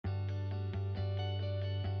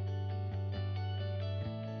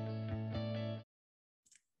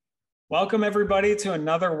Welcome everybody to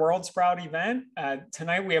another World Sprout event.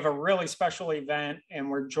 Tonight we have a really special event and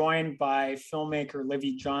we're joined by filmmaker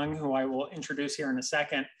Livi Zheng, who I will introduce here in a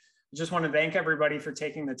second. I just want to thank everybody for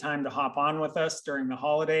taking the time to hop on with us during the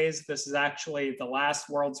holidays. This is actually the last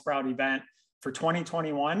World Sprout event for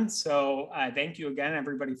 2021. So thank you again,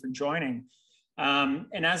 everybody, for joining.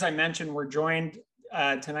 And as I mentioned, we're joined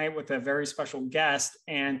tonight with a very special guest.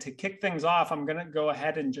 And to kick things off, I'm going to go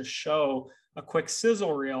ahead and just show a quick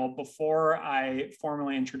sizzle reel before I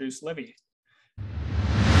formally introduce Livi.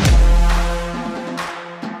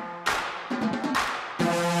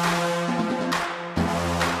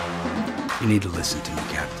 You need to listen to me,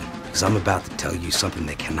 Captain, because I'm about to tell you something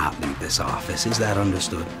that cannot leave this office. Is that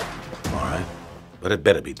understood? All right, but it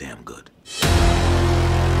better be damn good.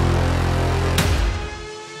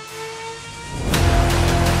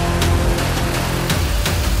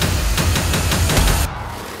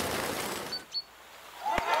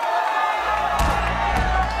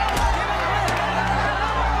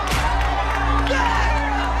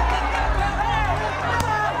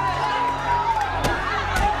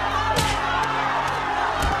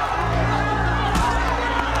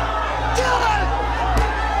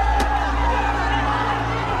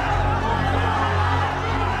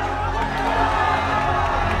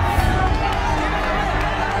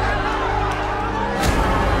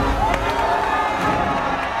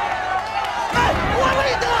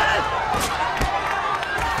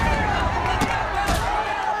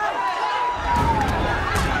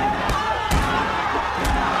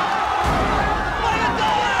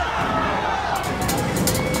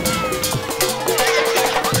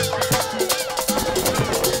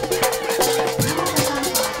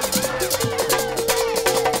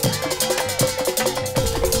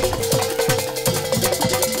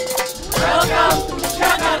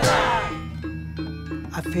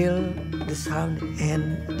 I feel the sound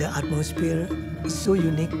and the atmosphere is so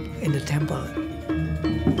unique in the temple.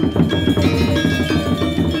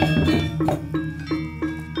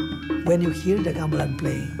 When you hear the gamelan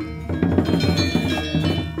play,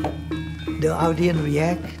 the audience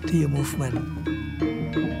react to your movement.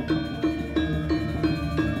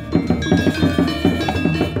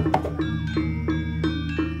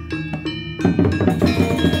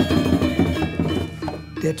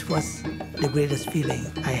 That was the greatest feeling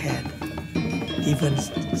I had, even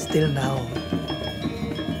still now,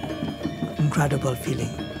 incredible feeling.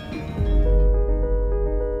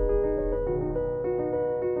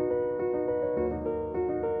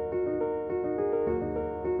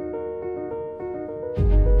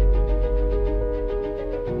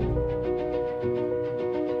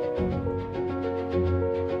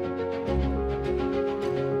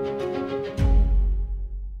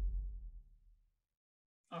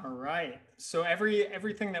 So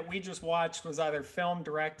everything that we just watched was either filmed,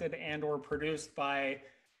 directed, and or produced by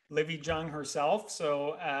Livi Zheng herself.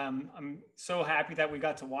 So I'm so happy that we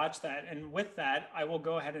got to watch that. And with that, I will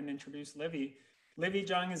go ahead and introduce Livi. Livi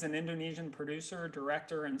Zheng is an Indonesian producer,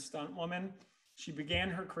 director, and stunt woman. She began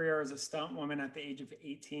her career as a stunt woman at the age of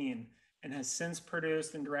 18 and has since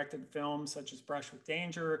produced and directed films such as Brush with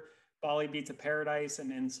Danger, Bali Beat to Paradise,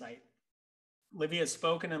 and Insight. Livi has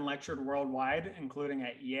spoken and lectured worldwide, including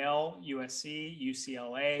at Yale, USC,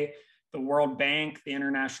 UCLA, the World Bank, the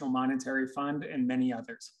International Monetary Fund, and many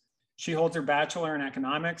others. She holds her bachelor in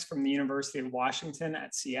economics from the University of Washington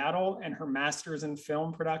at Seattle and her master's in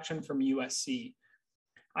film production from USC.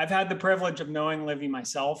 I've had the privilege of knowing Livi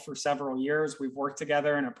myself for several years. We've worked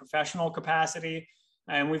together in a professional capacity,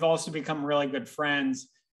 and we've also become really good friends.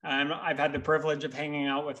 I've had the privilege of hanging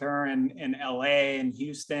out with her in LA and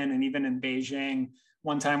Houston and even in Beijing.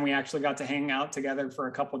 One time we actually got to hang out together for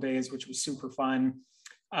a couple of days, which was super fun.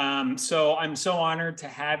 So I'm so honored to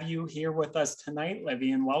have you here with us tonight,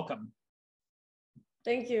 Livi, and welcome.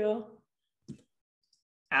 Thank you.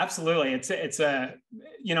 Absolutely.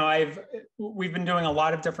 We've been doing a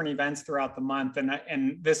lot of different events throughout the month,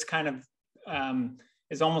 and this kind of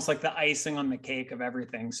is almost like the icing on the cake of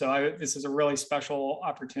everything. So this is a really special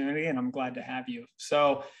opportunity and I'm glad to have you.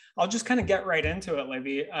 So I'll just kind of get right into it,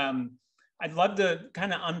 Livi. I'd love to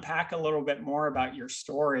kind of unpack a little bit more about your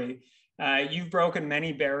story. You've broken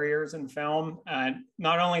many barriers in film.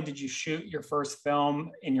 Not only did you shoot your first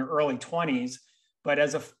film in your early 20s, but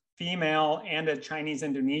as a female and a Chinese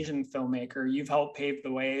Indonesian filmmaker, you've helped pave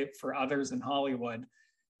the way for others in Hollywood.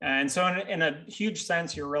 And so in a huge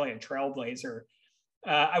sense, you're really a trailblazer.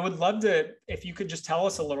 I would love to, if you could just tell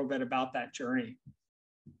us a little bit about that journey.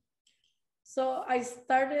 So I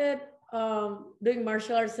started doing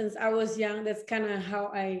martial arts since I was young. That's kind of how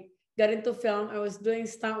I got into film. I was doing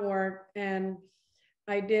stunt work, and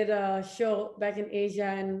I did a show back in Asia,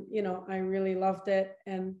 and I really loved it.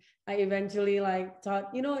 And I eventually like thought,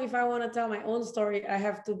 if I want to tell my own story, I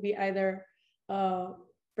have to be either a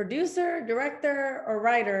producer, director, or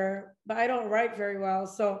writer. But I don't write very well,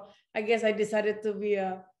 so I guess I decided to be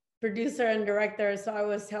a producer and director. So I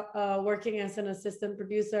was working as an assistant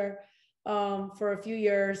producer for a few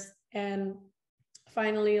years, and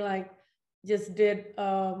finally like just did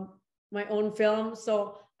my own film.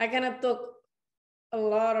 So I kind of took a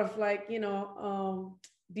lot of like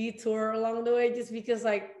detour along the way, just because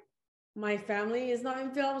like my family is not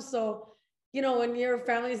in film. So when your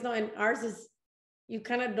family is not in arts, you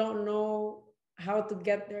kind of don't know how to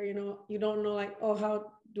get there. You don't know like, oh,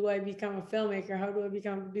 how do I become a filmmaker? How do I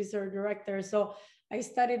become a producer or director? So I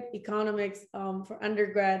studied economics for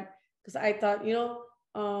undergrad, because I thought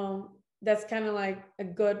that's kind of like a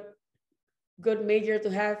good major to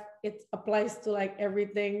have. It applies to like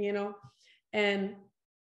everything. And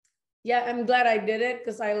yeah, I'm glad I did it,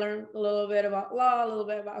 because I learned a little bit about law, a little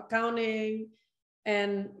bit about accounting,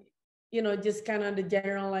 and just kind of the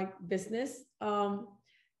general like business.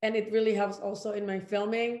 And it really helps also in my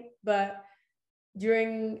filming. But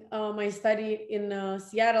during my study in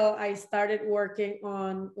Seattle, I started working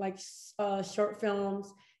on like short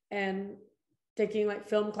films and taking like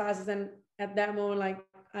film classes. And at that moment, like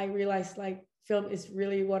I realized like film is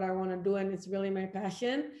really what I want to do, and it's really my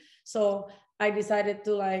passion. So I decided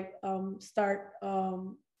to like start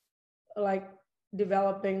like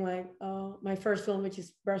developing like my first film, which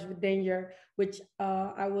is Brush with Danger, which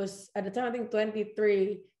I was at the time, I think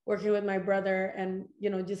 23, working with my brother, and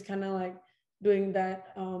just kind of like doing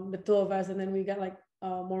that, the two of us. And then we got like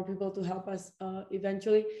more people to help us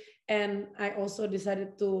eventually. And I also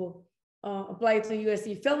decided to apply to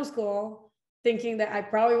USC Film School, thinking that I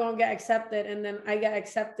probably won't get accepted. And then I got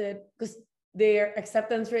accepted, because their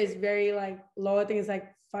acceptance rate is very like low. I think it's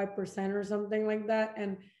like 5% or something like that.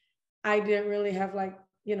 And I didn't really have like,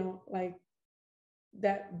 like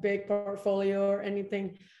that big portfolio or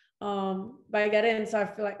anything. But I got in, so I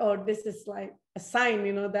feel like, oh, this is like a sign,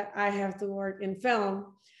 that I have to work in film.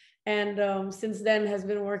 And since then has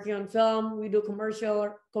been working on film. We do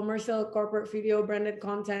commercial, corporate video, branded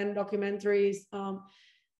content, documentaries.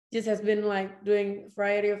 Just has been like doing a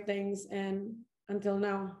variety of things, and until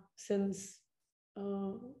now, since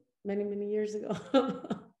many years ago.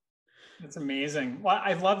 That's amazing. Well,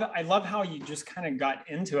 I love how you just kind of got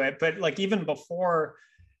into it. But like even before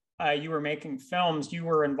you were making films, you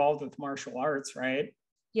were involved with martial arts, right?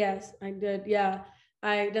 Yes, I did. Yeah,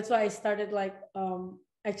 that's why I started like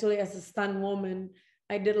actually as a stunt woman.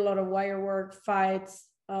 I did a lot of wire work, fights,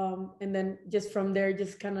 and then just from there,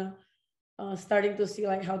 just kind of starting to see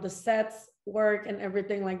like how the sets work and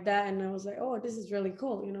everything like that. And I was like, oh, this is really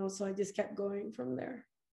cool, so I just kept going from there.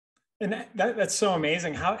 And that's so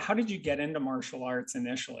amazing. How did you get into martial arts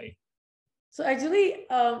initially? So actually,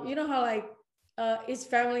 how like each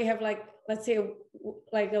family have like, let's say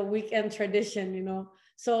like a weekend tradition,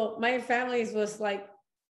 So my family was like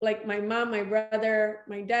my mom, my brother,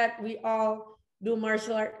 my dad, we all do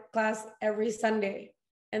martial art class every Sunday.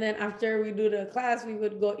 And then after we do the class, we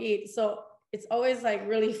would go eat. So it's always like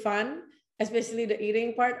really fun, especially the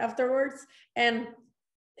eating part afterwards. And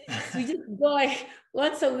we just go like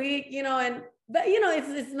once a week, but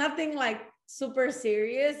it's nothing like super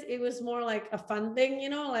serious. It was more like a fun thing,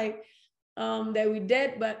 like that we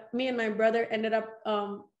did. But me and my brother ended up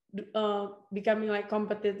becoming like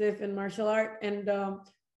competitive in martial art, and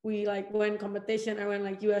we like went competition. I went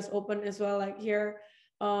like US Open as well, like here,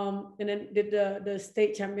 and then did the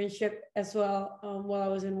state championship as well while I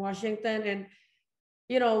was in Washington. And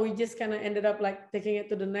we just kind of ended up like taking it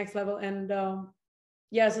to the next level. And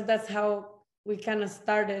yeah, so that's how we kind of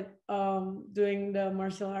started doing the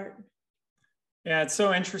martial art. Yeah, it's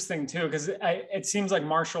so interesting too, because it seems like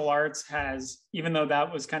martial arts has, even though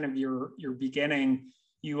that was kind of your beginning,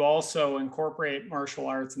 you also incorporate martial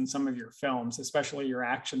arts in some of your films, especially your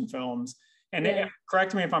action films. And Yeah.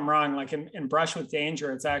 Correct me if I'm wrong, like in Brush with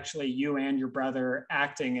Danger, it's actually you and your brother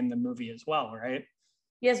acting in the movie as well, right?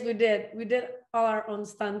 Yes, we did. We did all our own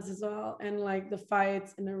stunts as well, and like the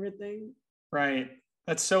fights and everything. Right.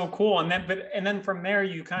 That's so cool. And then from there,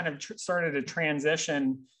 you kind of started to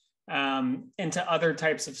transition into other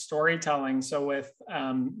types of storytelling. So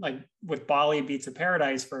with Bali Beats of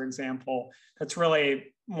Paradise, for example, that's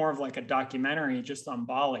really more of like a documentary just on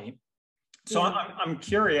Bali. So Yeah. I'm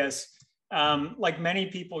curious, like many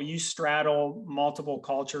people, you straddle multiple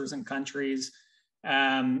cultures and countries.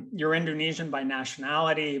 You're Indonesian by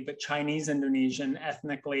nationality, but Chinese Indonesian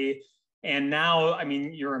ethnically. And now, I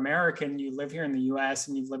mean, you're American, you live here in the US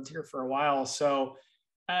and you've lived here for a while. So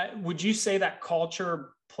would you say that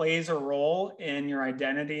culture plays a role in your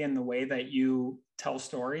identity and the way that you tell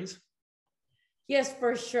stories? Yes,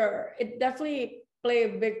 for sure. It definitely play a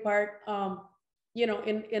big part. In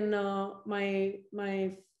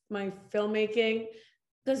my filmmaking,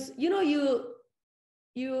 because you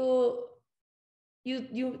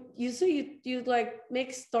like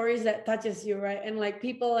make stories that touches you, right? And like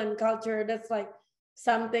people and culture, that's like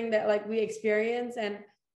something that like we experience. And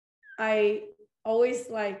I always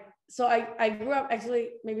like, so I grew up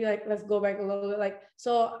actually, maybe like, let's go back a little bit. Like,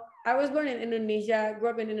 so I was born in Indonesia, grew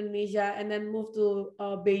up in Indonesia, and then moved to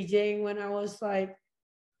Beijing when I was like,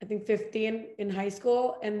 I think 15 in high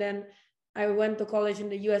school. And then I went to college in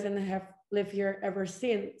the US and have lived here ever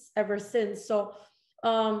since. So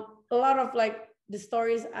a lot of like the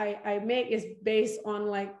stories I make is based on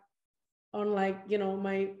like,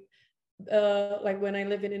 my like when I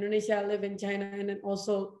live in Indonesia, I live in China, and then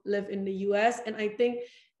also live in the US. And I think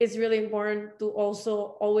it's really important to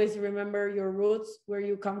also always remember your roots, where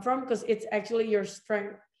you come from, because it's actually your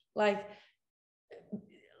strength. Like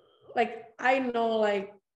I know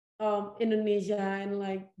like Indonesia and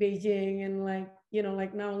like Beijing and like,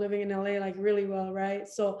 like now living in LA like really well, right?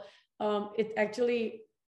 So it actually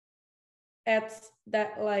adds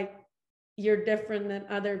that like you're different than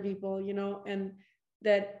other people, and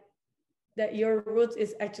that your roots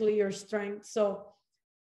is actually your strength. So,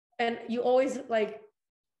 and you always like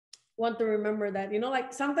want to remember that,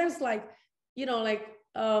 like sometimes like,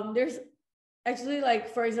 there's actually like,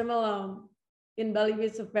 for example, in Bali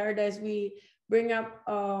Beats of Paradise, we bring up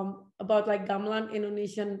about like gamelan,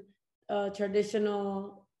 Indonesian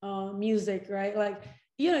traditional music, right? Like,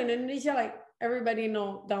 in Indonesia, like everybody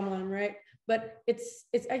know gamelan, right? But it's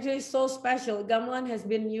actually so special. Gamelan has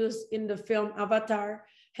been used in the film Avatar,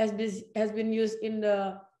 has been used in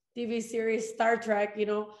the TV series Star Trek,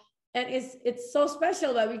 and it's so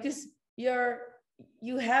special, but because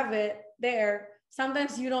you have it there,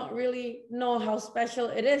 sometimes you don't really know how special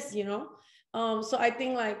it is, so I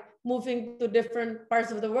think like moving to different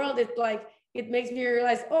parts of the world, it makes me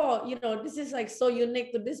realize, oh, this is like so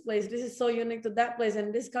unique to this place, this is so unique to that place,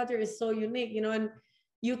 and this culture is so unique, and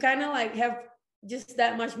you kind of like have just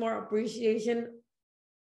that much more appreciation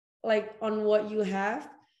like on what you have,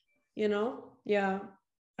 yeah.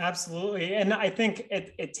 Absolutely. And I think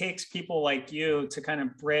it takes people like you to kind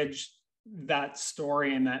of bridge that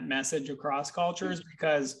story and that message across cultures,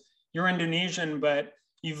 because you're Indonesian, but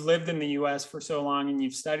you've lived in the US for so long and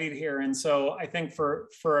you've studied here. And so I think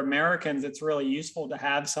for Americans, it's really useful to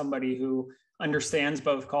have somebody who understands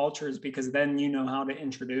both cultures, because then you know how to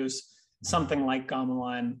introduce something like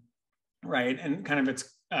gamelan, right? And kind of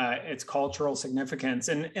its cultural significance.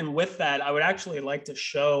 And with that, I would actually like to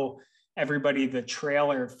show everybody the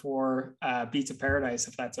trailer for Beats of Paradise,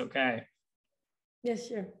 if that's okay. Yes,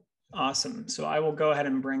 sure. Awesome. So I will go ahead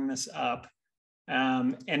and bring this up.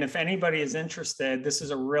 And if anybody is interested, this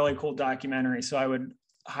is a really cool documentary. So I would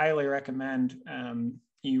highly recommend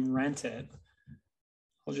you rent it.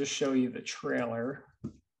 I'll just show you the trailer.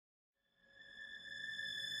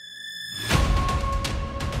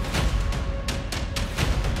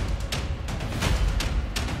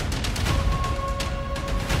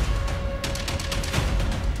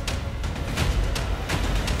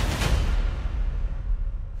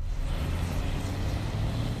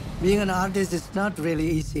 Being an artist is not really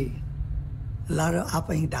easy. A lot of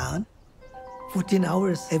up and down, 14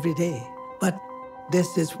 hours every day. But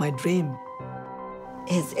this is my dream.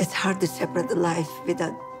 It's hard to separate the life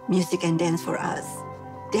without music and dance for us.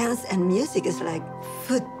 Dance and music is like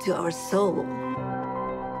food to our soul.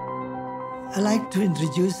 I like to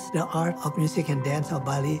introduce the art of music and dance of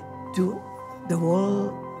Bali to the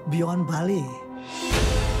world beyond Bali.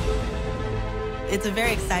 It's a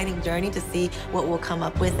very exciting journey to see what we'll come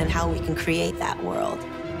up with and how we can create that world.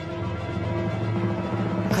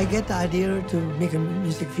 I get the idea to make a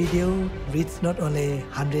music video, reach not only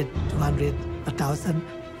 100, 200, 1,000,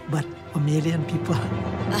 but 1,000,000 people.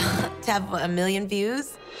 To have 1,000,000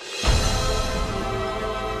 views.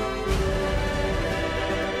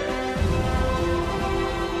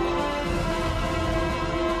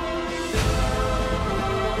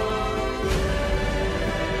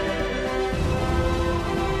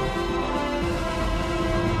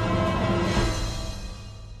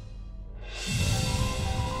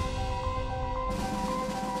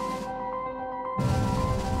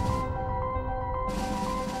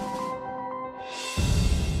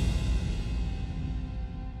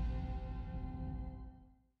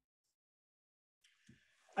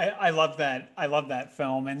 I love that. I love that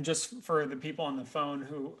film. And just for the people on the phone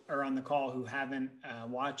who are on the call who haven't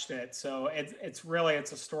watched it, so it's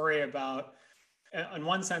a story about in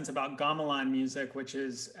one sense about gamelan music, which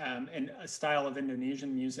is a style of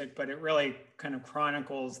Indonesian music, but it really kind of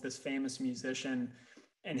chronicles this famous musician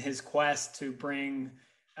and his quest to bring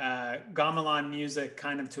gamelan music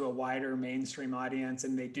kind of to a wider mainstream audience.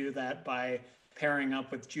 And they do that by pairing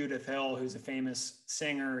up with Judith Hill, who's a famous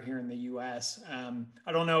singer here in the US.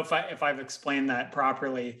 I don't know if I've explained that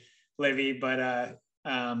properly, Livi, but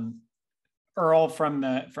Earl from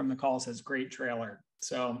the call says great trailer.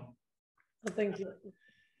 So well, thank you.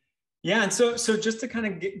 Yeah, and so just to kind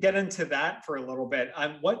of get into that for a little bit,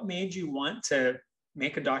 what made you want to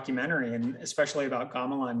make a documentary, and especially about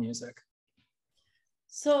gamelan music?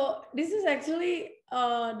 So this is actually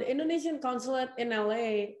the Indonesian consulate in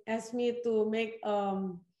LA asked me to make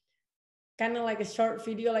kind of like a short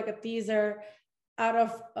video, like a teaser out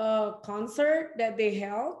of a concert that they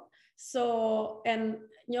held. So, and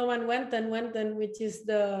Nyoman Wenten, which is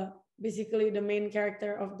basically the main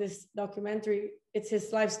character of this documentary, it's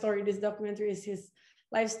his life story. This documentary is his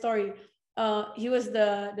life story. He was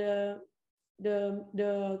the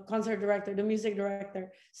concert director, the music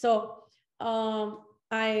director. So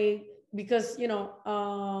because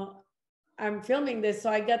I'm filming this, so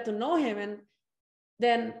I got to know him, and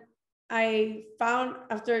then I found,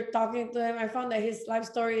 after talking to him, I found that his life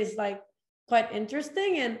story is like quite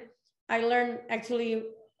interesting, and I learned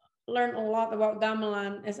a lot about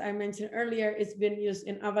gamelan. As I mentioned earlier, it's been used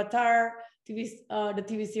in Avatar, the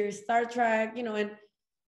TV series Star Trek, and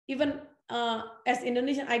even as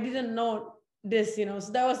Indonesian, I didn't know this,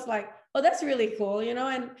 so that was like, oh, that's really cool, and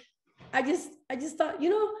I just thought,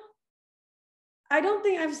 I don't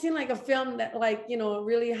think I've seen like a film that like,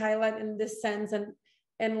 really highlight in this sense,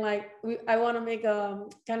 and like I want to make a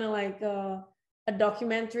kind of like a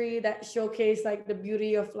documentary that showcase like the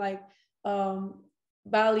beauty of like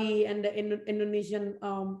Bali and the Indonesian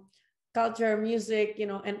culture, music,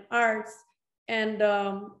 and arts, and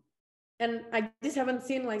I just haven't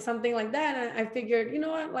seen like something like that, and I figured,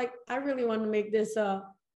 what, like I really want to make this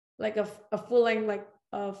like a full length like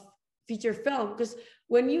feature film, because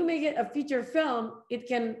when you make it a feature film, it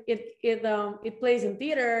plays in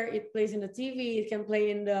theater, it plays in the TV, it can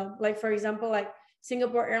play in the, like for example, like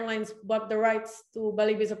Singapore Airlines bought the rights to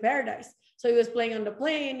Bali Beach of Paradise, so it was playing on the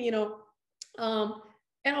plane,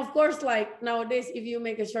 and of course, like nowadays, if you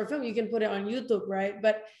make a short film, you can put it on YouTube, right?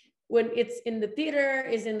 But when it's in the theater,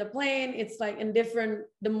 it's in the plane, it's like in different,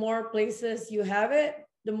 the more places you have it,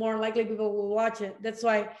 the more likely people will watch it. That's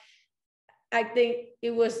why I think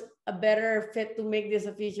it was a better fit to make this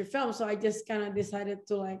a feature film. So I just kind of decided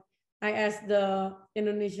to like, I asked the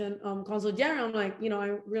Indonesian Consul General, I'm like,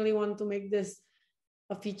 I really want to make this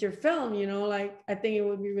a feature film, like I think it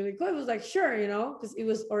would be really cool. It was like, sure, because it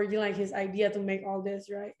was originally like his idea to make all this,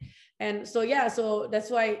 right? And so, yeah, so that's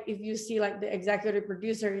why if you see like the executive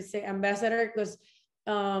producer, it's say ambassador, because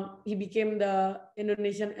he became the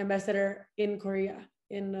Indonesian ambassador in Korea,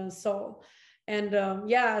 in Seoul. And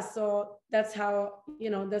yeah, so that's how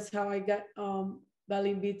I got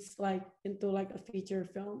Bali Beats like into like a feature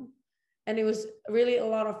film. And it was really a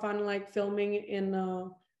lot of fun, like filming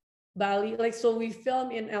in Bali. Like, so we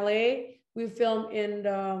filmed in LA, we filmed in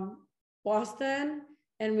Boston,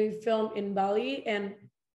 and we filmed in Bali. And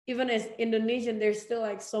even as Indonesian, there's still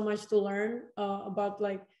like so much to learn about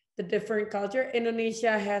like the different culture.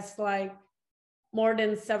 Indonesia has like more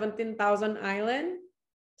than 17,000 islands.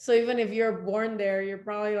 So even if you're born there, you're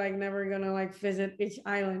probably like never gonna like visit each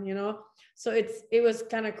island, So it was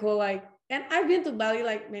kind of cool. Like, and I've been to Bali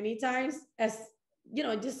like many times as,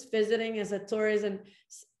 just visiting as a tourist, and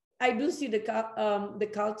I do see the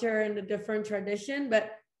culture and the different tradition,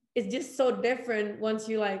 but it's just so different once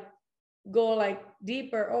you like go like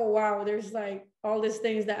deeper. Oh wow, there's like all these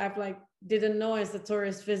things that I've like didn't know as a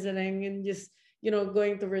tourist visiting, and just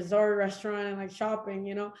going to resort, restaurant, and like shopping,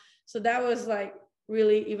 So that was like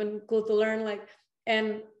really even cool to learn. Like,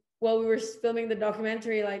 and while we were filming the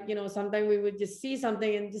documentary, like sometimes we would just see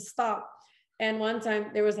something and just stop. And one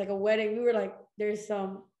time there was like a wedding. We were like, there's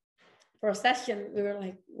some procession. We were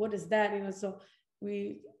like, what is that? So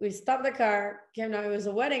we stopped the car, came down, it was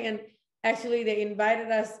a wedding, and actually they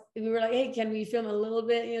invited us. We were like, hey, can we film a little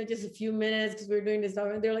bit, just a few minutes, because we were doing this stuff.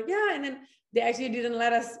 And they were like, yeah. And then they actually didn't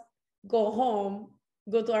let us go home,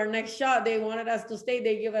 go to our next shot. They wanted us to stay.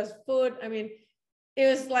 They give us food. I mean, it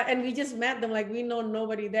was like, and we just met them, like we know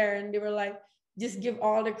nobody there, and they were like, just give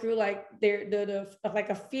all the crew like the like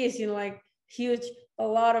a feast, like huge, a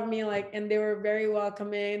lot of meal, like, and they were very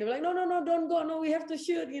welcoming. They were like, no, don't go, no, we have to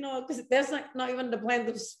shoot, because that's not even the plan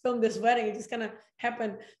to film this wedding. It just kind of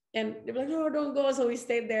happened, and they were like, no, don't go. So we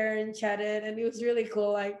stayed there and chatted, and it was really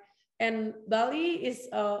cool. Like, and Bali is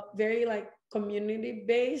very like community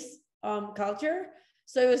based culture.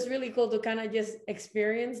 So it was really cool to kind of just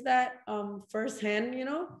experience that firsthand, you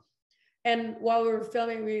know. And while we were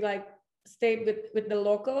filming, we like stayed with the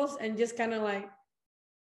locals and just kind of like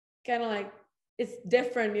it's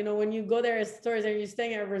different, you know, when you go there as tourists and you're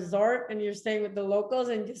staying at a resort and you're staying with the locals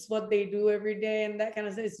and just what they do every day and that kind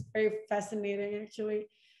of stuff. It's very fascinating, actually.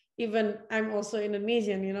 Even I'm also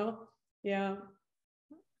Indonesian, you know. Yeah.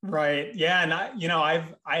 Right. Yeah. And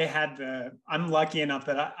I'm lucky enough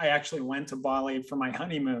that I actually went to Bali for my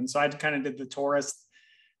honeymoon. So I kind of did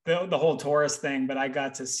the whole tourist thing, but I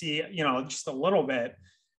got to see, you know, just a little bit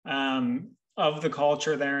of the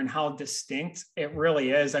culture there and how distinct it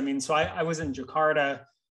really is. I mean, so I was in Jakarta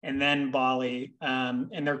and then Bali,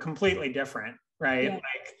 and they're completely different, right?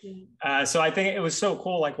 Yeah. So I think it was so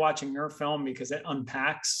cool, like watching your film, because it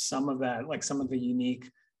unpacks some of that, like some of the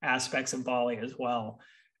unique aspects of Bali as well.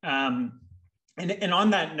 And on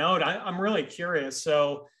that note, I'm really curious.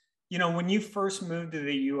 So, you know, when you first moved to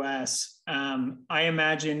the US, I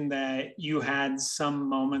imagine that you had some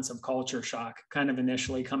moments of culture shock kind of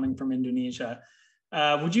initially coming from Indonesia.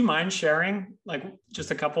 Would you mind sharing like just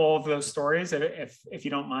a couple of those stories if you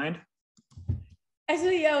don't mind?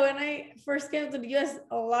 Actually, yeah, when I first came to the US,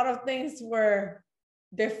 a lot of things were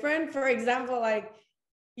different. For example, like,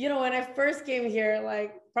 you know, when I first came here,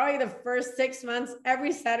 like probably the first 6 months,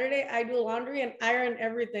 every Saturday I do laundry and iron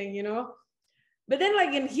everything, you know. But then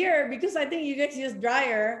like in here, because I think you guys use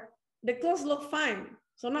dryer, the clothes look fine.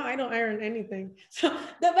 So now I don't iron anything. So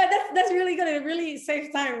but that's really good. It really saves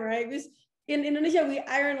time, right? Because in Indonesia, we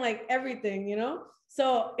iron like everything, you know?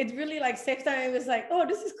 So it really like saves time. It was like, oh,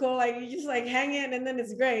 this is cool. Like you just like hang it and then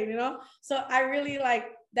it's great, you know? So I really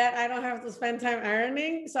like that I don't have to spend time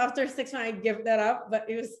ironing. So after 6 months, I give that up, but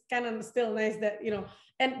it was kind of still nice that, you know,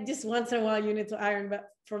 and just once in a while you need to iron, but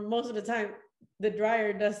for most of the time, the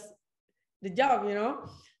dryer does the job, you know?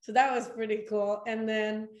 So that was pretty cool. And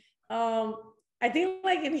then I think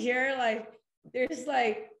like in here, like there's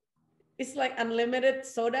like, it's like unlimited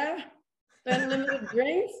soda, unlimited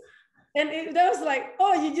drinks. And that was like,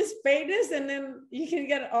 oh, you just pay this and then you can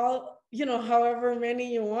get all, you know, however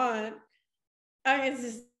many you want. I mean, it's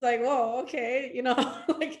just like, whoa, okay, you know,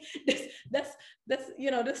 like that's, you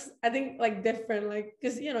know, this, I think like different, like,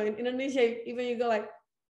 cause you know, in Indonesia, even you go like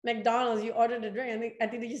McDonald's, you order the drink, I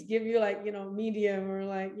think they just give you like, you know, medium or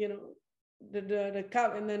like, you know, the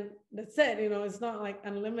cup and then that's it, you know, it's not like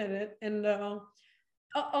unlimited. And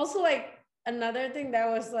also like another thing that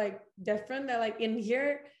was like different that like in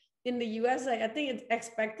here in the US, like I think it's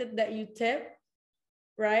expected that you tip,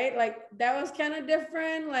 right? Like that was kind of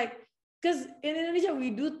different, like because in Indonesia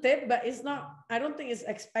we do tip, but it's not, I don't think it's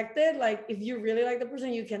expected. Like if you really like the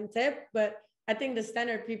person, you can tip, but I think the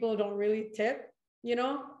standard people don't really tip, you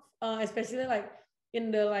know, especially like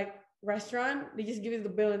in the like restaurant, they just give you the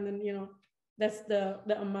bill and then, you know, that's the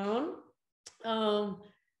amount.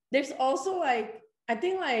 There's also like, I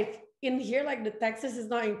think like in here, like the taxes is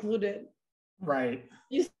not included. Right.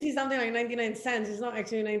 You see something like 99 cents, it's not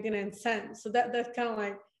actually 99 cents. So that's kind of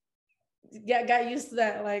like, got used to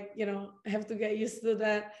that. Like, you know, I have to get used to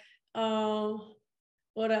that.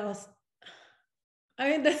 What else?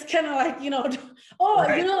 I mean, that's kind of like, you know, oh,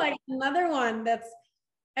 right. You know, like another one that's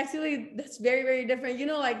actually, that's very, very different. You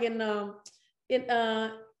know, like in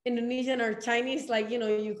Indonesian or Chinese, like, you know,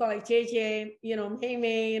 you call like Che, you know,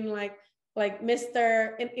 Mei, and like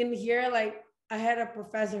Mr. In here, like I had a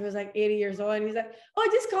professor who's like 80 years old and he's like, oh,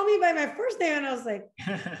 just call me by my first name. And I was like,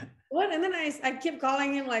 what? And then I kept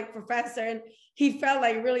calling him like professor and he felt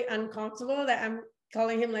like really uncomfortable that I'm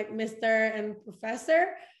calling him like Mr. and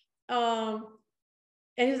professor. And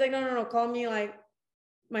he was like, no, call me like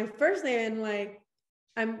my first name. And like,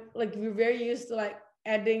 I'm like, we're very used to like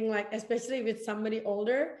adding like, especially with somebody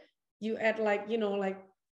older, you add like, you know, like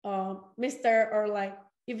Mr. or like,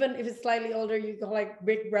 even if it's slightly older, you go like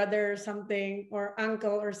big brother or something, or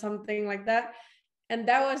uncle or something like that. And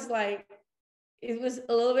that was like, it was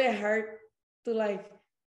a little bit hard to like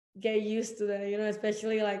get used to that, you know,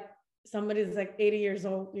 especially like somebody that's like 80 years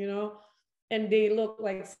old, you know, and they look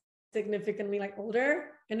like significantly like older.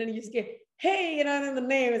 And then you just get, hey, you know, and then the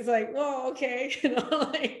name is like, oh, okay, you know,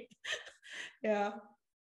 like, yeah.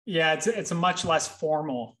 Yeah, it's a much less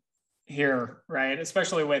formal here, right?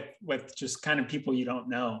 Especially with just kind of people you don't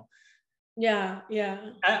know. Yeah.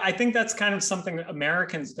 I think that's kind of something that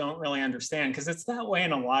Americans don't really understand, because it's that way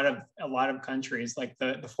in a lot of countries, like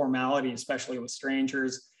the formality, especially with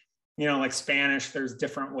strangers. You know, like Spanish, there's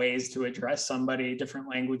different ways to address somebody, different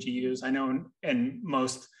language you use. I know in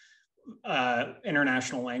most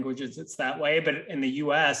international languages it's that way, but in the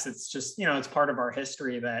US, it's just, you know, it's part of our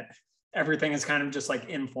history that everything is kind of just like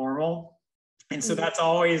informal. And so that's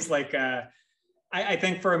always like I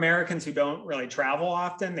think for Americans who don't really travel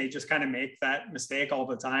often, they just kind of make that mistake all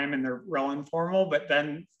the time and they're real informal. But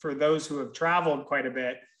then for those who have traveled quite a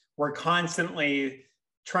bit, we're constantly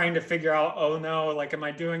trying to figure out, oh no, like, am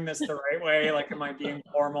I doing this the right way? Like, am I being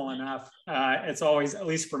formal enough? It's always, at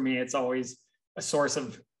least for me, it's always a source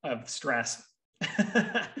of stress.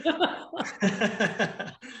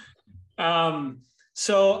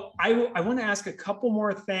 So I want to ask a couple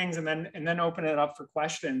more things and then open it up for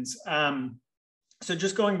questions. So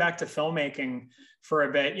just going back to filmmaking for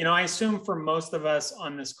a bit, I assume for most of us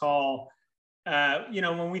on this call,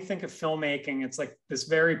 when we think of filmmaking, it's like this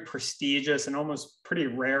very prestigious and almost pretty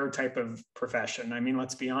rare type of profession. I mean,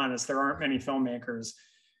 let's be honest, there aren't many filmmakers.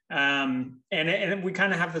 And we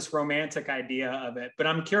kind of have this romantic idea of it, but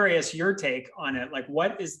I'm curious your take on it. Like,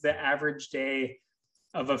 what is the average day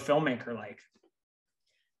of a filmmaker like?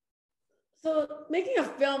 So making a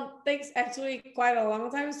film takes actually quite a long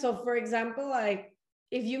time. So for example, like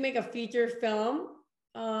if you make a feature film,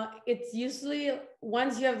 it's usually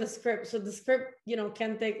once you have the script. So the script,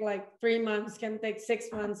 can take like 3 months, can take 6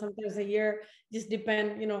 months, sometimes a year, just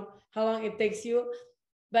depend, how long it takes you.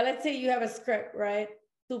 But let's say you have a script, right?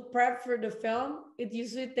 To prep for the film, it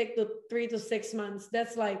usually takes 3 to 6 months.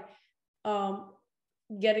 That's like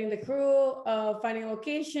getting the crew, finding a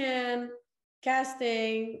location,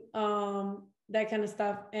 casting, that kind of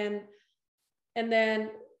stuff. And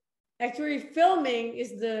then actually filming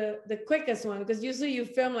is the quickest one, because usually you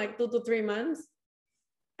film like 2 to 3 months.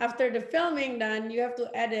 After the filming done, you have to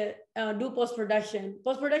edit, do post-production.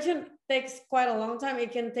 Post-production takes quite a long time.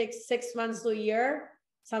 It can take 6 months to a year,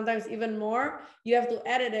 sometimes even more. You have to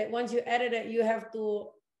edit it. Once you edit it, you have to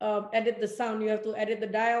edit the sound. You have to edit the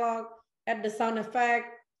dialogue, add the sound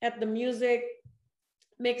effect, add the music,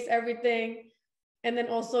 mix everything, and then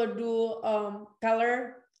also do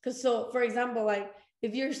color. Because so, for example, like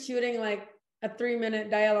if you're shooting like a 3-minute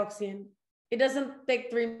dialogue scene, it doesn't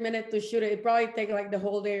take 3 minutes to shoot it. It probably take like the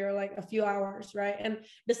whole day or like a few hours, right? And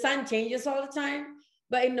the sound changes all the time.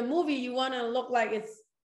 But in the movie, you want to look like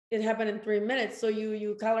it happened in 3 minutes. So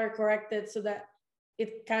you color correct it so that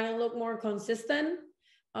it kind of look more consistent.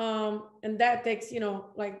 And that takes,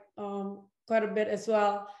 quite a bit as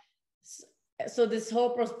well. So this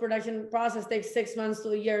whole post-production process takes 6 months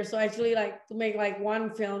to a year. So actually, like to make like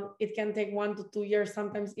one film, it can take 1 to 2 years,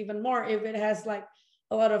 sometimes even more if it has like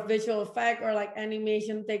a lot of visual effect, or like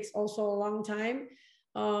animation takes also a long time.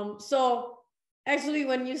 So actually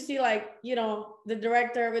when you see like, the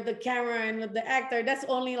director with the camera and with the actor, that's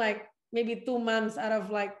only like maybe 2 months out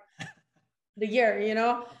of like the year,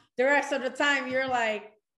 the rest of the time you're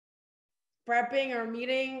like prepping or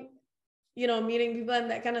meeting people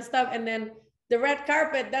and that kind of stuff. And then the red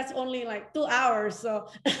carpet, that's only like 2 hours. So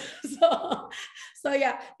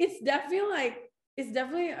yeah, it's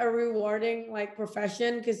definitely a rewarding like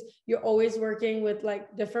profession, because you're always working with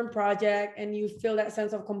like different project and you feel that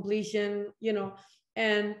sense of completion,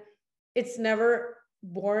 and it's never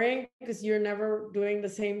boring because you're never doing the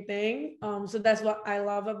same thing. So that's what I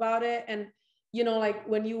love about it. And like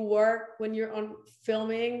when you're on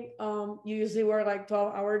filming, you usually work like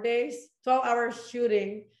 12-hour days, 12 hours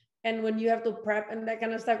shooting. And when you have to prep and that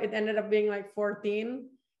kind of stuff, it ended up being like 14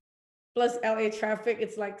 plus LA traffic.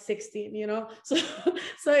 It's like 16, so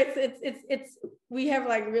it's we have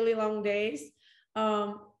like really long days.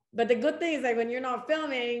 But the good thing is like when you're not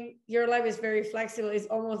filming, your life is very flexible. It's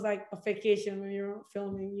almost like a vacation when you're not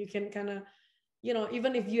filming. You can kind of,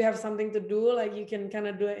 even if you have something to do, like you can kind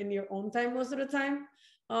of do it in your own time most of the time.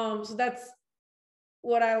 So that's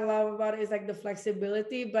what I love about it, is like the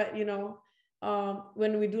flexibility. But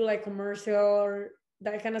when we do like commercial or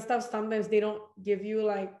that kind of stuff, sometimes they don't give you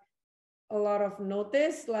like a lot of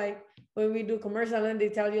notice. Like when we do commercial, and they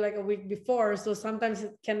tell you like a week before. So sometimes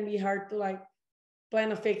it can be hard to like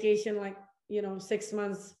plan a vacation like 6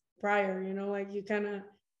 months prior. Like you kind of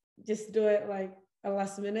just do it like a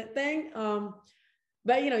last minute thing.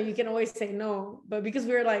 But you can always say no. But because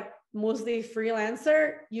we're like mostly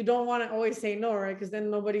freelancer, you don't want to always say no, right? Because then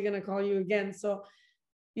nobody's gonna call you again. So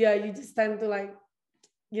yeah, you just tend to like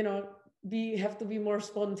have to be more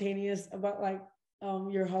spontaneous about like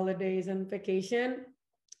your holidays and vacation.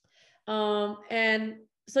 And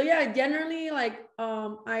so yeah, generally like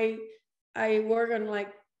I work on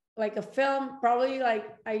like a film, probably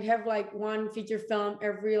like I have like one feature film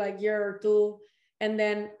every like year or two. And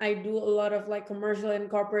then I do a lot of like commercial and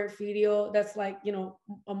corporate video that's like,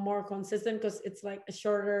 a more consistent, because it's like a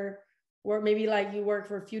shorter work. Maybe like you work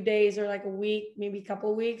for a few days or like a week, maybe a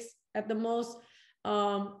couple of weeks at the most.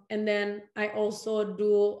 And then I also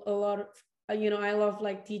do a lot of, I love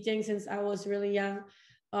like teaching since I was really young.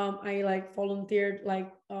 I like volunteered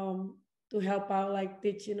like to help out, like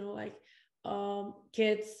teach, like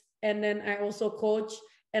kids. And then I also coach.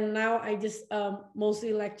 And now I just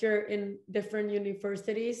mostly lecture in different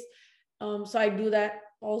universities. So I do that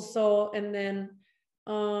also. And then,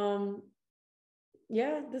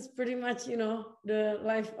 yeah, that's pretty much, the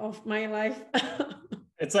life of my life.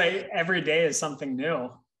 It's like every day is something new,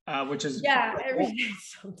 which is yeah, every day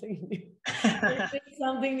is something new. Every day is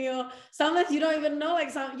something new. Sometimes you don't even know,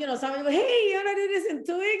 like some people, hey, you want to do this in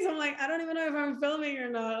 2 weeks? I'm like, I don't even know if I'm filming or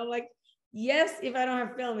not. I'm like, yes, if I don't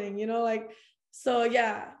have filming, like, so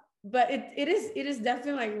yeah. But it is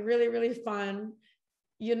definitely like really, really fun.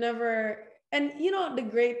 You never, and the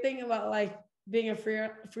great thing about like being a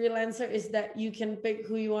freelancer is that you can pick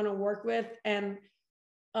who you want to work with and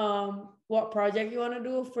what project you want to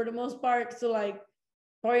do for the most part. So like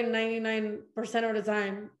probably 99% of the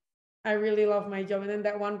time I really love my job, and then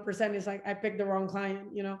that 1% is like I picked the wrong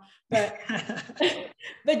client, but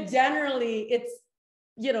but generally it's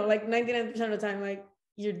like 99% of the time, like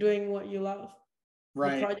you're doing what you love,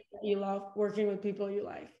 right? The project that you love, working with people you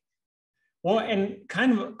like. Well, and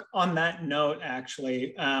kind of on that note,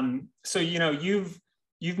 actually, so you've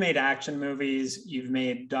made action movies, you've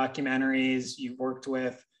made documentaries, you've worked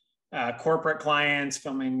with corporate clients,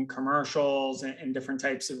 filming commercials and different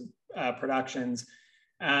types of productions.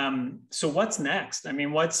 So what's next? I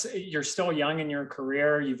mean, you're still young in your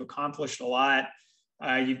career, you've accomplished a lot,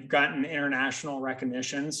 you've gotten international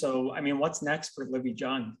recognition. So, I mean, what's next for Livi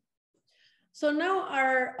Zheng? So now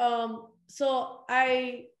I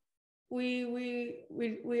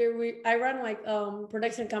run like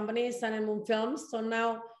production company, Sun and Moon Films. So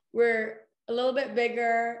now we're a little bit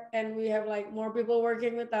bigger and we have like more people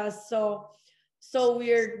working with us. So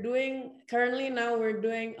we're doing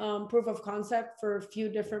proof of concept for a few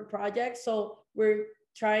different projects. So we're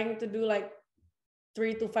trying to do like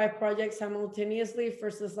 3 to 5 projects simultaneously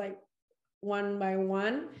versus like one by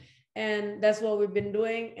one. And that's what we've been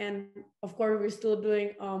doing. And of course, we're still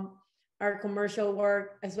doing our commercial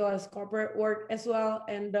work as well as corporate work as well.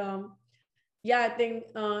 And yeah, I think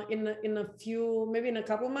in a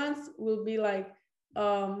couple months, we'll be like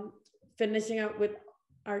finishing up with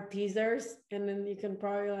our teasers, and then you can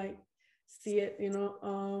probably like see it, yeah,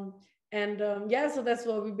 so that's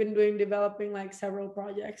what we've been doing, developing like several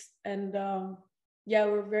projects. And yeah,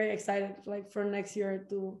 we're very excited like for next year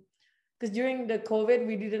too, because during the COVID,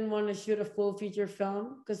 we didn't want to shoot a full feature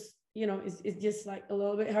film because it's just like a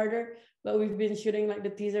little bit harder. But we've been shooting like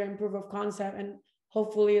the teaser and proof of concept, and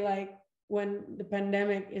hopefully like when the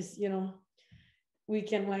pandemic is, we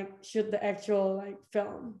can like shoot the actual like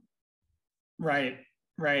film. Right.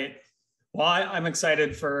 Well, I'm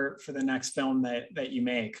excited for the next film that you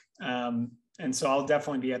make, and so I'll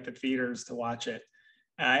definitely be at the theaters to watch it.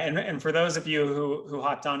 And for those of you who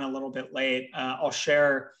hopped on a little bit late, I'll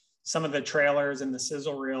share some of the trailers and the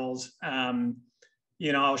sizzle reels. I'll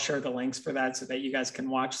share the links for that so that you guys can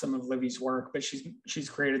watch some of Livi's work. But she's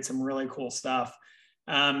created some really cool stuff.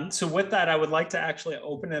 So with that, I would like to actually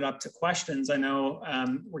open it up to questions. I know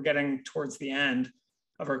we're getting towards the end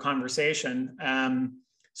of our conversation.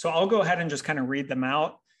 So I'll go ahead and just kind of read them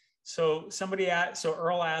out. So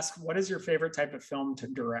Earl asked, what is your favorite type of film to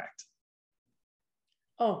direct?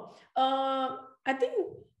 I think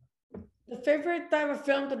the favorite type of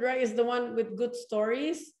film to direct is the one with good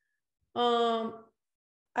stories.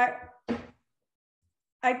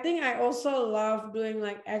 I think I also love doing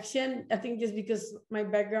like action. I think just because my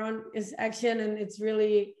background is action, and it's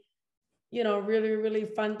really, really, really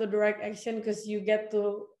fun to direct action because you get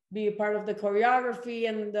to be a part of the choreography,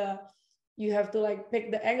 and you have to like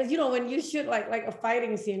pick the angles. When you shoot like a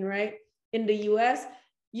fighting scene, right? In the US,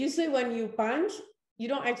 usually when you punch, you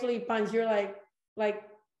don't actually punch. You're like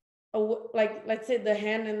let's say the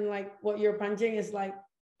hand and like what you're punching is like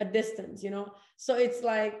a distance, So it's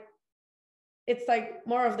like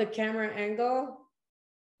more of the camera angle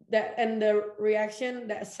that and the reaction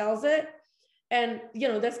that sells it. And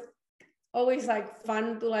that's always like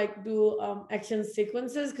fun to like do action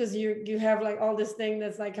sequences because you have like all this thing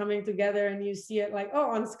that's like coming together, and you see it like,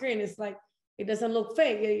 on screen. It's like it doesn't look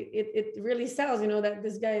fake. It really sells, that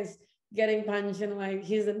this guy is getting punched and like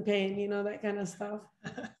he's in pain, that kind of stuff.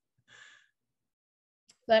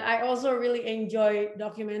 But I also really enjoy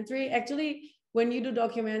documentary. Actually, when you do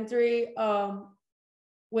documentary,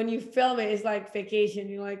 when you film it, it's like vacation.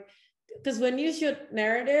 Because when you shoot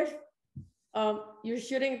narrative, you're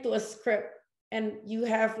shooting to a script, and you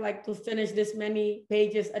have like to finish this many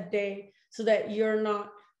pages a day so that you're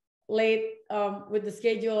not late with the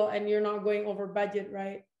schedule and you're not going over budget,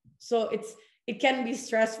 right? So it can be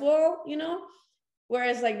stressful,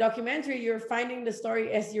 Whereas like documentary, you're finding the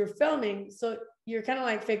story as you're filming. So you're kind of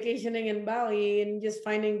like vacationing in Bali and just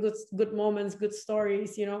finding good moments, good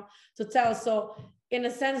stories, you know, to tell. So in a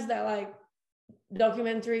sense that like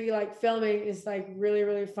documentary, like filming is like really,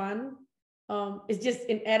 really fun. It's just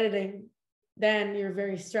in editing, then you're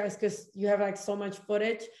very stressed because you have like so much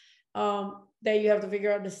footage that you have to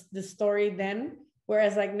figure out the story then.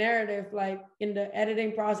 Whereas like narrative, like in the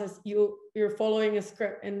editing process, you're following a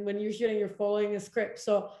script, and when you're shooting, you're following a script.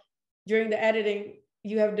 So during the editing,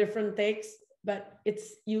 you have different takes, but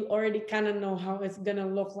you already kind of know how it's gonna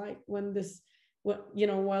look like when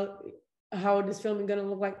how this film is gonna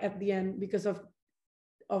look like at the end because of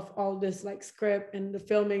all this like script and the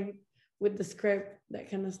filming with the script, that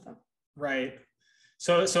kind of stuff. Right.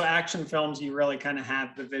 So action films, you really kind of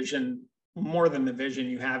have the vision. More than the vision,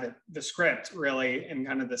 you have it, the script really, and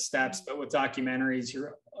kind of the steps. But with documentaries,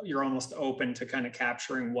 you're almost open to kind of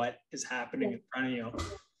capturing what is happening in front of you.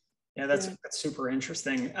 Yeah, that's super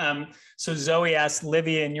interesting. So Zoe asked,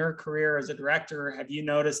 Livia, in your career as a director, have you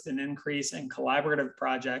noticed an increase in collaborative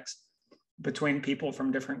projects between people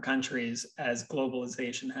from different countries as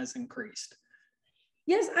globalization has increased?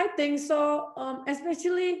 Yes, I think so.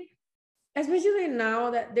 Especially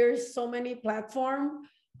now that there's so many platforms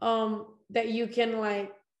that you can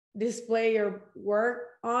like display your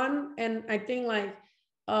work on. And I think like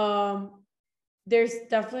there's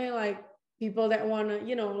definitely like people that want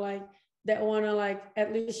to like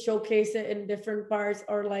at least showcase it in different parts,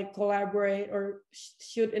 or like collaborate or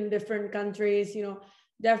shoot in different countries, you know,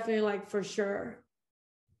 definitely like for sure.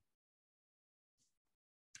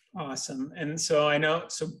 Awesome. And so I know,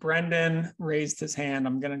 so Brendan raised his hand.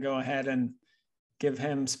 I'm going to go ahead and give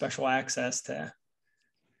him special access to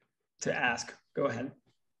ask. Go ahead.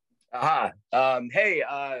 Hey,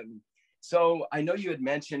 so I know you had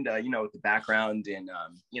mentioned, with the background in,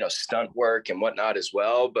 stunt work and whatnot as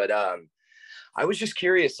well, but I was just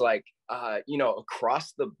curious, like,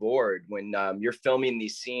 across the board, when you're filming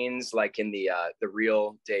these scenes, like in the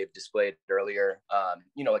reel Dave displayed earlier,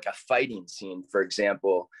 like a fighting scene, for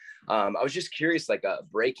example, I was just curious, like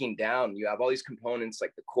breaking down, you have all these components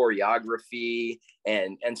like the choreography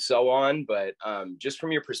and so on, but just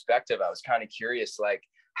from your perspective, I was kind of curious, like,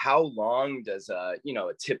 how long does a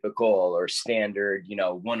typical or standard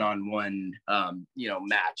one-on-one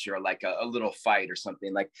match, or like a little fight or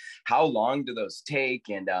something, like how long do those take,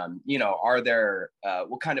 and are there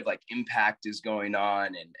what kind of like impact is going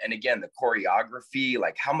on, and again the choreography,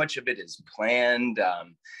 like how much of it is planned,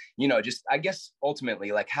 just I guess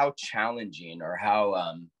ultimately like how challenging, or how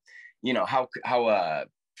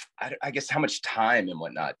I guess how much time and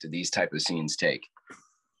whatnot do these type of scenes take?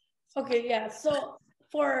 Okay, yeah, so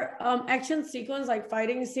for action sequence, like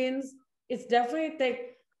fighting scenes, it's definitely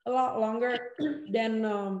take a lot longer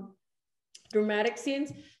than dramatic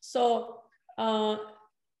scenes. So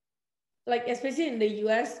like especially in the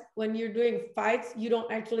US, when you're doing fights, you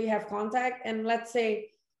don't actually have contact, and let's say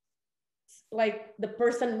like the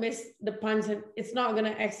person missed the punch, and it's not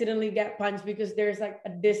gonna accidentally get punched because there's like a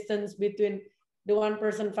distance between the one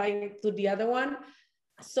person fighting to the other one.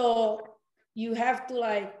 So you have to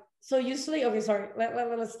like, so usually, okay, sorry,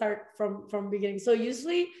 let's start from beginning. So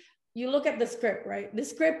usually you look at the script, right? The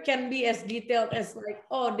script can be as detailed as like,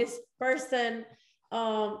 oh, this person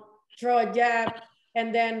throw a jab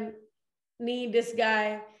and then knee this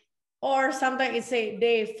guy, or sometimes it say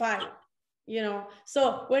they fight,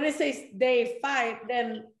 So when it says they fight,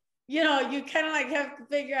 then, you kind of like have to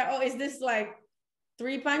figure out, oh, is this like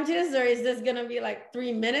 3 punches, or is this gonna be like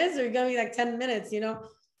 3 minutes, or gonna be like 10 minutes,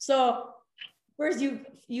 So first you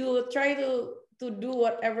try to do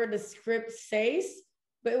whatever the script says,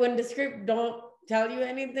 but when the script don't tell you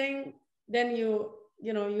anything, then you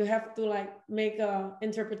have to like make a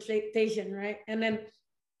interpretation, right? And then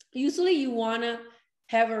usually you want to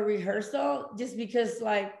have a rehearsal, just because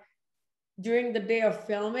like during the day of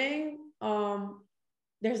filming,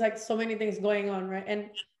 there's like so many things going on, right?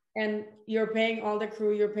 And you're paying all the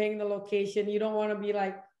crew, you're paying the location, you don't want to be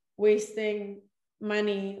like wasting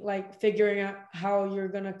money like figuring out how you're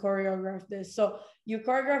gonna choreograph this. So you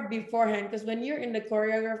choreograph beforehand, because when you're in the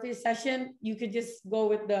choreography session, you could just go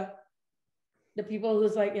with the people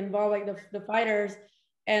who's like involved, like the fighters,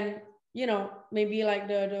 and maybe like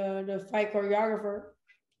the fight choreographer,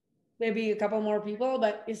 maybe a couple more people,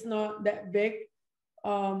 but it's not that big,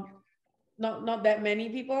 not that many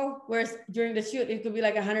people. Whereas during the shoot, it could be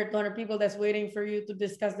like 100, 200 people that's waiting for you to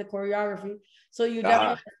discuss the choreography. So you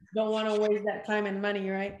definitely don't want to waste that time and money,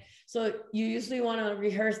 right? So you usually want to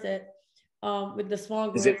rehearse it with the small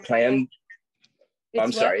group. Is it planned?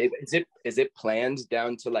 I'm sorry. Is it planned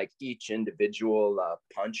down to like each individual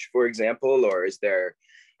punch, for example, or is there?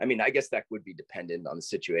 I mean, I guess that would be dependent on the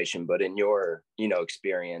situation, but in your,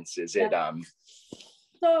 experience, is it?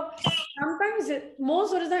 So sometimes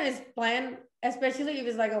most of the time it's planned, especially if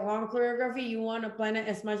it's like a long choreography. You want to plan it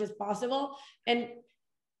as much as possible, and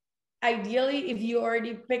ideally, if you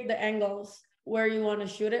already pick the angles where you want to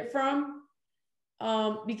shoot it from,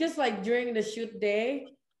 because like during the shoot day,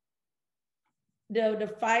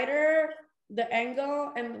 the fighter, the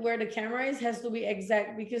angle, and where the camera is has to be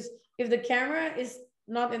exact, because if the camera is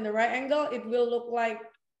not in the right angle, it will look like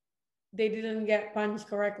they didn't get punched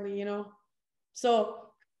correctly, So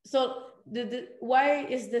why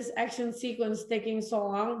is this action sequence taking so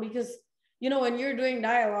long? Because, when you're doing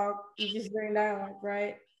dialogue, you're just doing dialogue,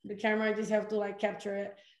 right? The camera just have to like capture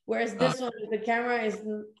it. Whereas this one, the camera is,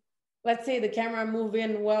 let's say the camera move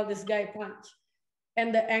in while this guy punch,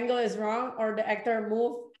 and the angle is wrong, or the actor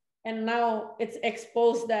move, and now it's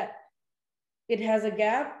exposed that it has a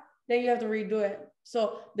gap, then you have to redo it.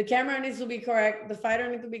 So the camera needs to be correct, the fighter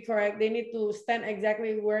needs to be correct, they need to stand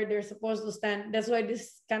exactly where they're supposed to stand. That's why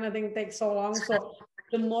this kind of thing takes so long. So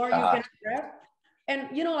the more you can prep,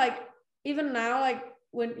 and like even now, like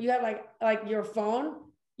when you have like your phone,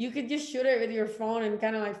 you could just shoot it with your phone and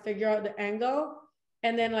kind of like figure out the angle,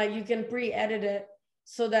 and then like you can pre-edit it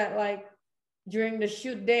so that like during the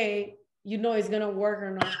shoot day, it's gonna work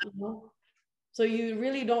or not, So you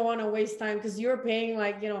really don't want to waste time, because you're paying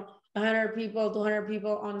like, 100 people, 200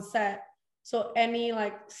 people on set. So any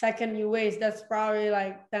like second you waste, that's probably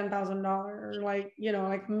like $10,000, or like,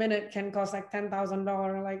 like a minute can cost like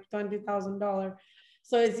 $10,000, like $20,000.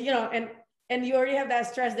 So it's, and you already have that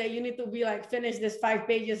stress that you need to be like, finish this 5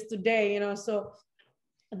 pages today, so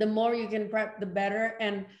the more you can prep, the better.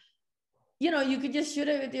 And, you could just shoot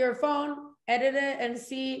it with your phone, edit it and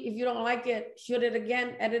see. If you don't like it, shoot it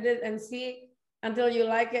again, edit it and see until you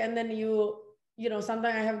like it. And then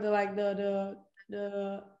sometimes I have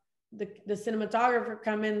the cinematographer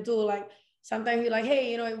come in too. Like sometimes you're like,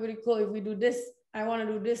 hey, it'd be really cool if we do this. I want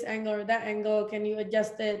to do this angle or that angle. Can you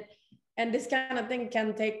adjust it? And this kind of thing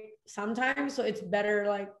can take some time. So it's better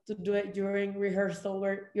like to do it during rehearsal,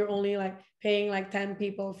 where you're only like paying like 10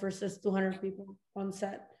 people versus 200 people on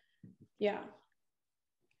set. Yeah.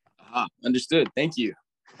 Understood. Thank you.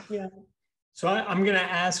 Yeah. So I'm going to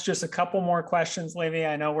ask just a couple more questions, Livi.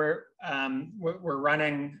 I know we're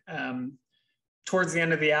running towards the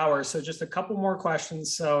end of the hour, so just a couple more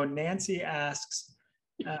questions. So Nancy asks,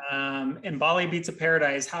 in Bali Beats a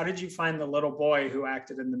Paradise, how did you find the little boy who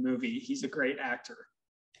acted in the movie? He's a great actor.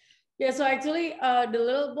 Yeah, so actually the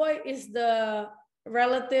little boy is the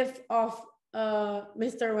relative of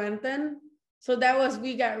Mr. Wenton. So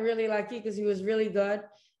we got really lucky because he was really good.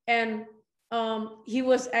 And he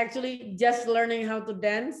was actually just learning how to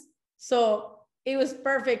dance. So it was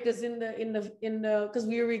perfect, because because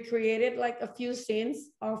we recreated like a few scenes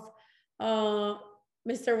of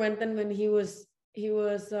Mr. Wenton when he was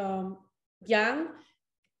young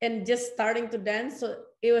and just starting to dance. So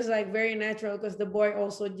it was like very natural, because the boy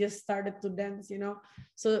also just started to dance,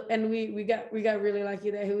 So, and we got really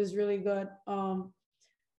lucky that he was really good,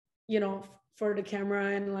 for the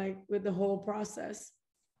camera and like with the whole process.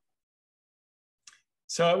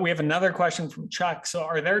 So we have another question from Chuck. So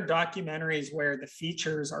are there documentaries where the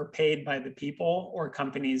features are paid by the people or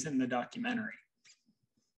companies in the documentary?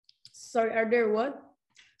 Sorry, are there what?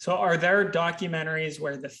 So are there documentaries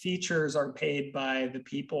where the features are paid by the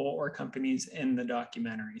people or companies in the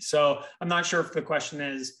documentary? So I'm not sure if the question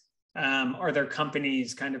is, are there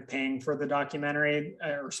companies kind of paying for the documentary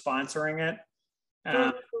or sponsoring it?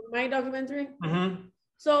 For my documentary? Mm-hmm.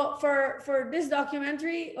 So for this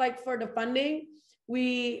documentary, like for the funding,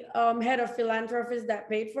 we had a philanthropist that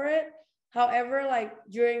paid for it. However, like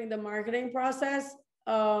during the marketing process,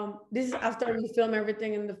 this is after we film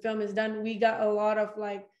everything and the film is done, we got a lot of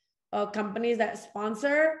like companies that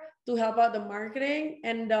sponsor to help out the marketing.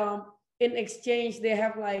 And in exchange, they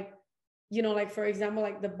have like, like for example,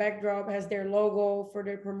 like the backdrop has their logo for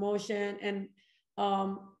their promotion. And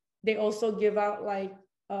they also give out like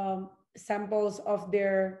samples of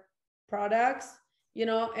their products,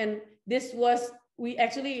 and we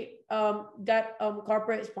actually got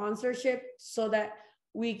corporate sponsorship so that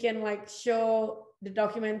we can like show the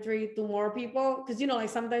documentary to more people. Because, like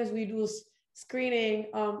sometimes we do screening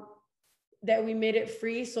that we made it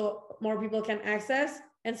free so more people can access,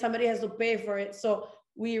 and somebody has to pay for it. So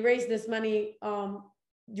we raised this money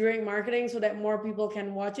during marketing so that more people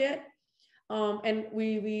can watch it. And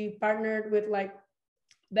we partnered with like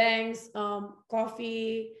banks,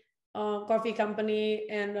 coffee company,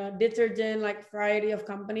 and detergent, like variety of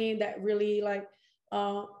company that really like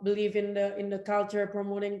believe in the culture,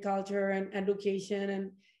 promoting culture and education,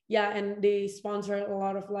 and yeah, and they sponsor a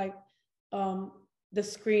lot of like the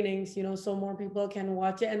screenings, you know, so more people can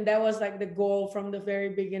watch it. And that was like the goal from the very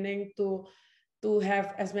beginning, to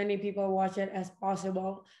have as many people watch it as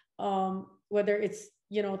possible, whether it's,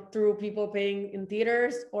 you know, through people paying in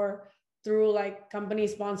theaters or through like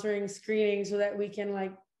companies sponsoring screenings, so that we can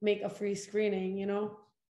like make a free screening, you know.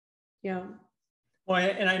 Yeah. Well,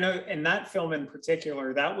 and I know in that film in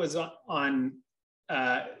particular, that was on,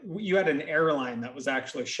 you had an airline that was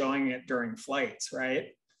actually showing it during flights,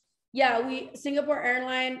 right? Yeah, Singapore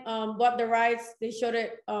Airline bought the rights. They showed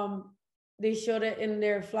it in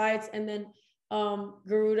their flights, and then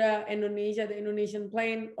Garuda Indonesia, the Indonesian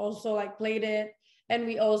plane, also like played it. And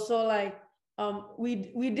we also like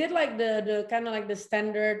we did like the kind of like the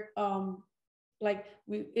standard like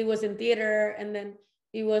it was in theater, and then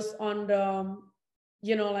it was on the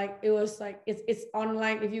you know, like it was like it's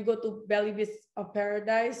online. If you go to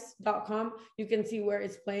BaliBeachOfParadise.com, you can see where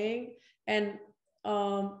it's playing. And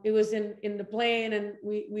it was in the plane, and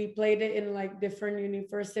we played it in like different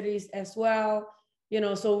universities as well, you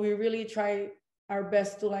know. So we really try our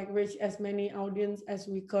best to like reach as many audience as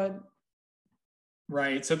we could.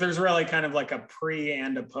 Right. So there's really kind of like a pre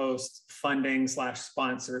and a post funding /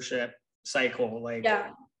 sponsorship cycle. Like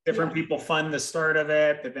different people fund the start of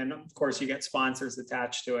it, but then of course you get sponsors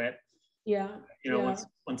attached to it. Yeah. You know,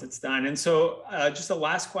 once it's done. And so just a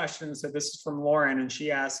last question. So this is from Lauren, and she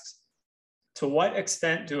asks, to what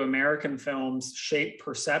extent do American films shape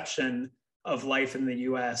perception of life in the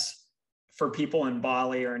US for people in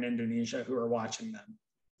Bali or in Indonesia who are watching them?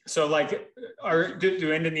 So like, do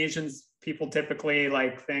Indonesians people typically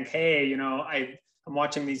like think, hey, you know, I'm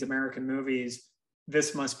watching these American movies,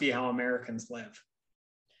 this must be how Americans live?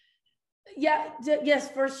 Yeah, yes,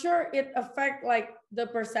 for sure. It affects like the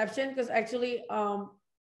perception, because actually,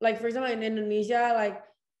 like for example, in Indonesia, like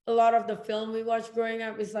a lot of the film we watched growing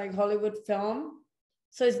up is like Hollywood film.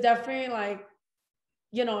 So it's definitely like,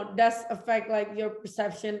 you know, does affect like your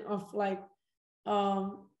perception of like, you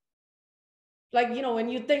know, when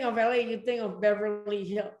you think of LA, you think of Beverly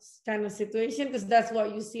Hills kind of situation, because that's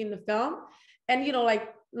what you see in the film. And, you know,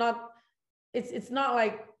 like it's not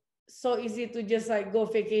like so easy to just like go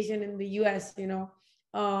vacation in the US, you know,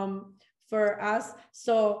 for us.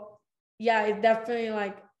 So yeah, it definitely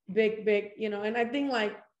like big, you know. And I think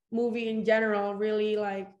like movie in general really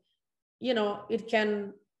like, you know, it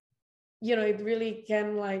can, you know, it really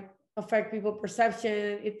can like affect people's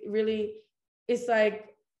perception. It really is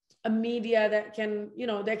like a media that can, you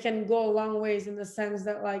know, that can go a long ways, in the sense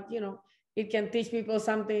that like, you know, it can teach people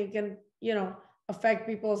something, it can, you know, affect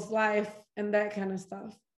people's life and that kind of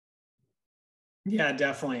stuff. Yeah,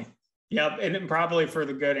 definitely. Yep. And probably for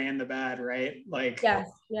the good and the bad, right? Like,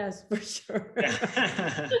 yes, for sure.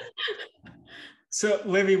 Yeah. So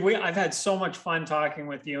Livi, I've had so much fun talking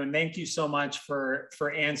with you, and thank you so much for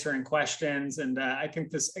answering questions. And I think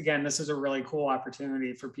this is a really cool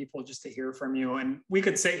opportunity for people just to hear from you. And we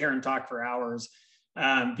could sit here and talk for hours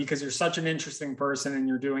because you're such an interesting person and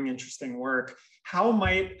you're doing interesting work. How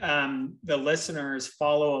might the listeners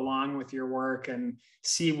follow along with your work and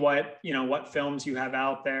see what films you have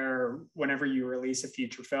out there whenever you release a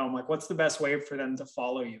feature film? Like, what's the best way for them to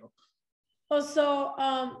follow you? Also,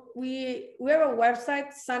 we have a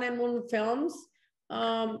website, Sun and Moon Films.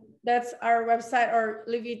 That's our website, or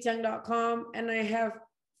livizheng.com. And I have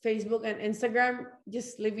Facebook and Instagram,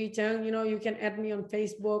 just Livi Zheng. You know, you can add me on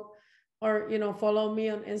Facebook, or, you know, follow me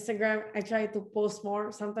on Instagram. I try to post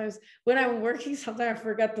more. Sometimes when I'm working, sometimes I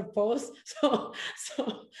forget to post. So,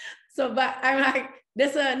 but I'm like,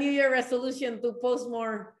 there's a New Year resolution to post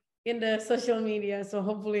more in the social media. So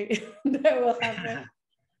hopefully that will happen.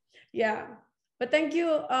 Yeah, but thank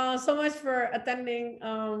you so much for attending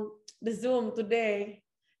the Zoom today.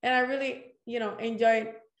 And I really, you know,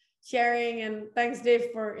 enjoyed sharing, and thanks,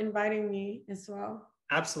 Dave, for inviting me as well.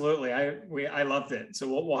 Absolutely. I loved it. So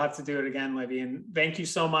we'll have to do it again, Livi. And thank you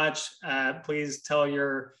so much. Please tell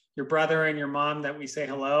your brother and your mom that we say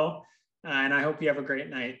hello. And I hope you have a great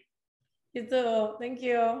night. You too. Thank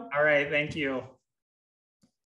you. All right. Thank you.